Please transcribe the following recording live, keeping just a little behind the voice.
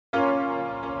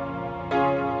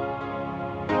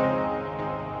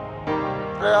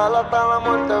Real hasta la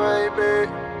muerte, baby.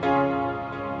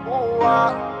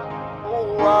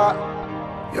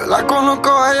 Yo la conozco,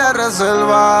 ella es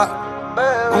reserva.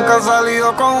 Nunca ha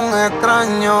salido con un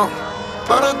extraño,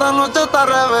 pero esta noche está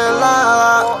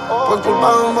revelada por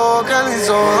culpa de un bobo que le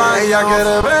hizo daño. Ella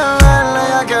quiere beber,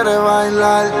 ella quiere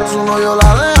bailar. Su novio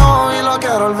la dejó y lo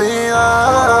quiere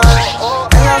olvidar.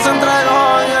 Ella se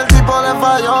entregó y el tipo le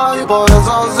falló y por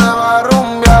eso se va a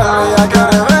rumbear. Ella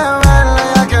quiere beber,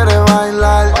 ella quiere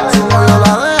bailar. Su novio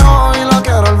la dejó y lo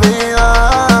quiere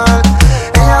olvidar.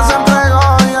 Ella se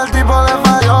entregó y el tipo le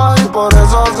falló y por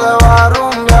eso se va a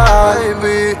rumbear,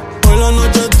 baby. Hoy la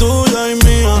noche es tuya y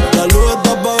mía. La luz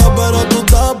está apagada pero tú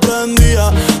estás prendida.